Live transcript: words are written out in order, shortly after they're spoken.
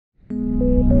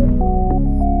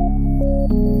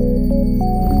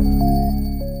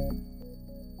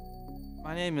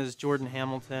My name is Jordan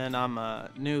Hamilton. I'm a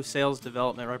new sales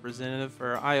development representative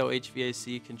for IO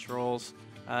HVAC Controls.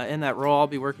 In that role, I'll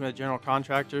be working with general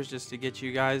contractors just to get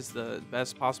you guys the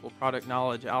best possible product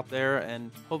knowledge out there and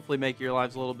hopefully make your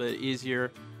lives a little bit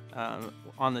easier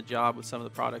on the job with some of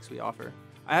the products we offer.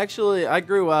 I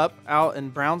grew up out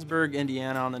in Brownsburg,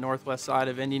 Indiana, on the northwest side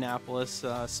of Indianapolis,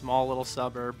 a small little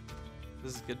suburb.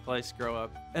 This is a good place to grow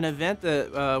up. An event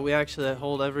that we actually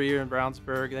hold every year in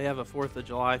Brownsburg, they have a 4th of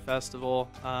July festival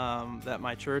that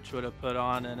my church would have put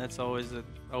on, and it's always a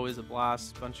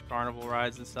blast, a bunch of carnival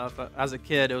rides and stuff. As a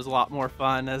kid, it was a lot more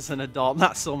fun. As an adult,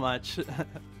 not so much.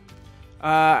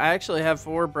 I actually have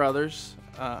 4 brothers.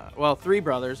 Well, 3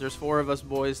 brothers. There's 4 of us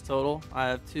boys total. I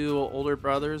have 2 older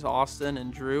brothers, Austin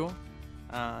and Drew.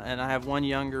 And I have 1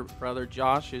 younger brother,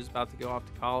 Josh, who's about to go off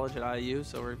to college at IU,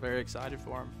 so we're very excited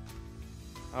for him.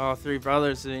 Oh, 3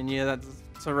 brothers, and yeah,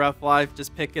 that's a rough life,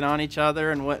 just picking on each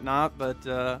other and whatnot, but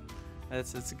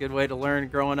it's a good way to learn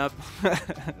growing up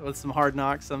with some hard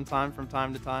knocks from time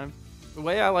to time. The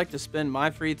way I like to spend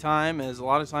my free time is a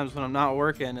lot of times when I'm not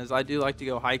working is I do like to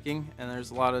go hiking, and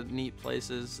there's a lot of neat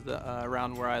places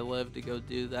around where I live to go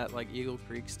do that, like Eagle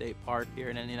Creek State Park here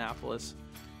in Indianapolis.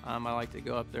 I like to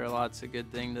go up there a lot. It's a good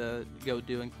thing to go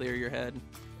do and clear your head.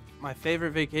 My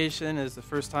favorite vacation is the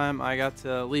first time I got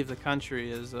to leave the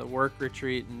country as a work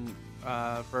retreat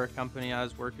for a company I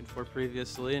was working for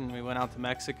previously, and we went out to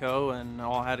Mexico and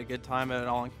all had a good time at an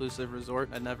all-inclusive resort.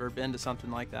 I'd never been to something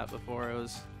like that before. It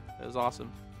was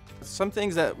awesome. Some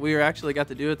things that we actually got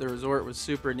to do at the resort was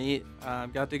super neat.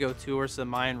 Got to go tour some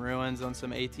Mayan ruins on some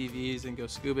ATVs and go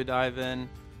scuba diving.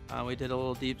 We did a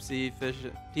little deep sea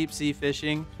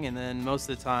fishing, and then most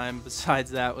of the time besides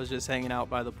that was just hanging out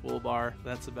by the pool bar.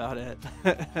 That's about it.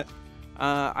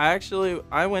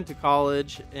 I went to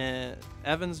college in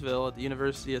Evansville at the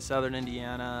University of Southern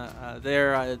Indiana.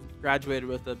 There I graduated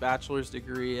with a bachelor's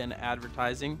degree in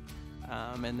advertising,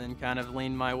 and then kind of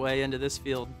leaned my way into this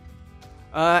field.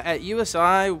 At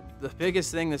USI, the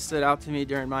biggest thing that stood out to me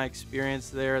during my experience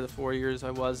there, the 4 years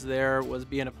I was there, was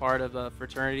being a part of a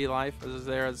fraternity life. I was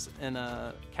there in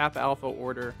a Kappa Alpha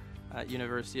order at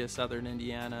University of Southern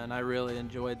Indiana, and I really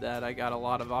enjoyed that. I got a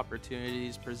lot of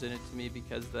opportunities presented to me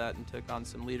because of that, and took on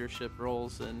some leadership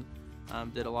roles and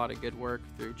did a lot of good work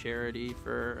through charity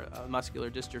for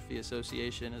Muscular Dystrophy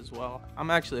Association as well.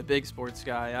 I'm actually a big sports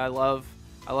guy. I love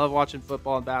watching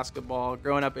football and basketball.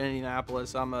 Growing up in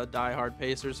Indianapolis, I'm a diehard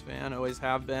Pacers fan, always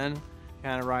have been,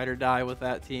 kind of ride or die with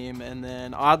that team. And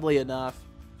then oddly enough,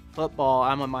 football,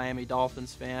 I'm a Miami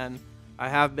Dolphins fan. I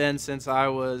have been since I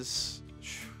was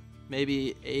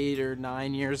maybe 8 or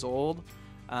 9 years old.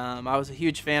 I was a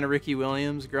huge fan of Ricky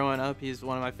Williams growing up. He's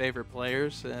one of my favorite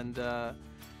players, and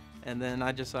then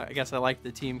I guess I like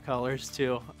the team colors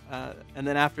too. And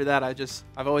then after that,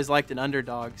 I've always liked an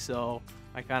underdog, so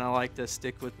I kind of like to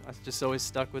I just always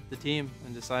stuck with the team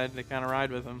and decided to kind of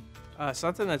ride with them.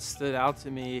 Something that stood out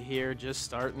to me here just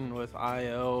starting with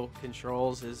IO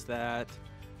Controls is that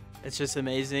it's just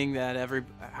amazing that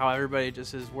how everybody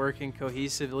just is working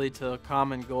cohesively to a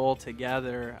common goal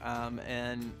together.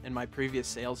 And in my previous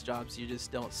sales jobs, you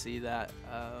just don't see that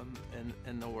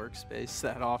in the workspace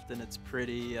that often. It's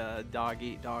pretty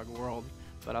dog-eat-dog world,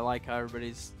 but I like how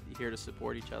everybody's here to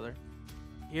support each other.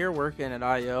 Here working at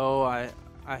IO,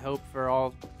 I hope for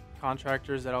all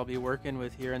contractors that I'll be working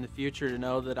with here in the future to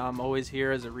know that I'm always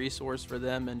here as a resource for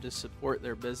them and to support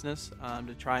their business,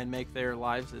 to try and make their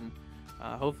lives and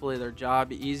hopefully their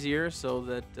job easier so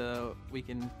that we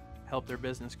can help their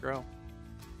business grow.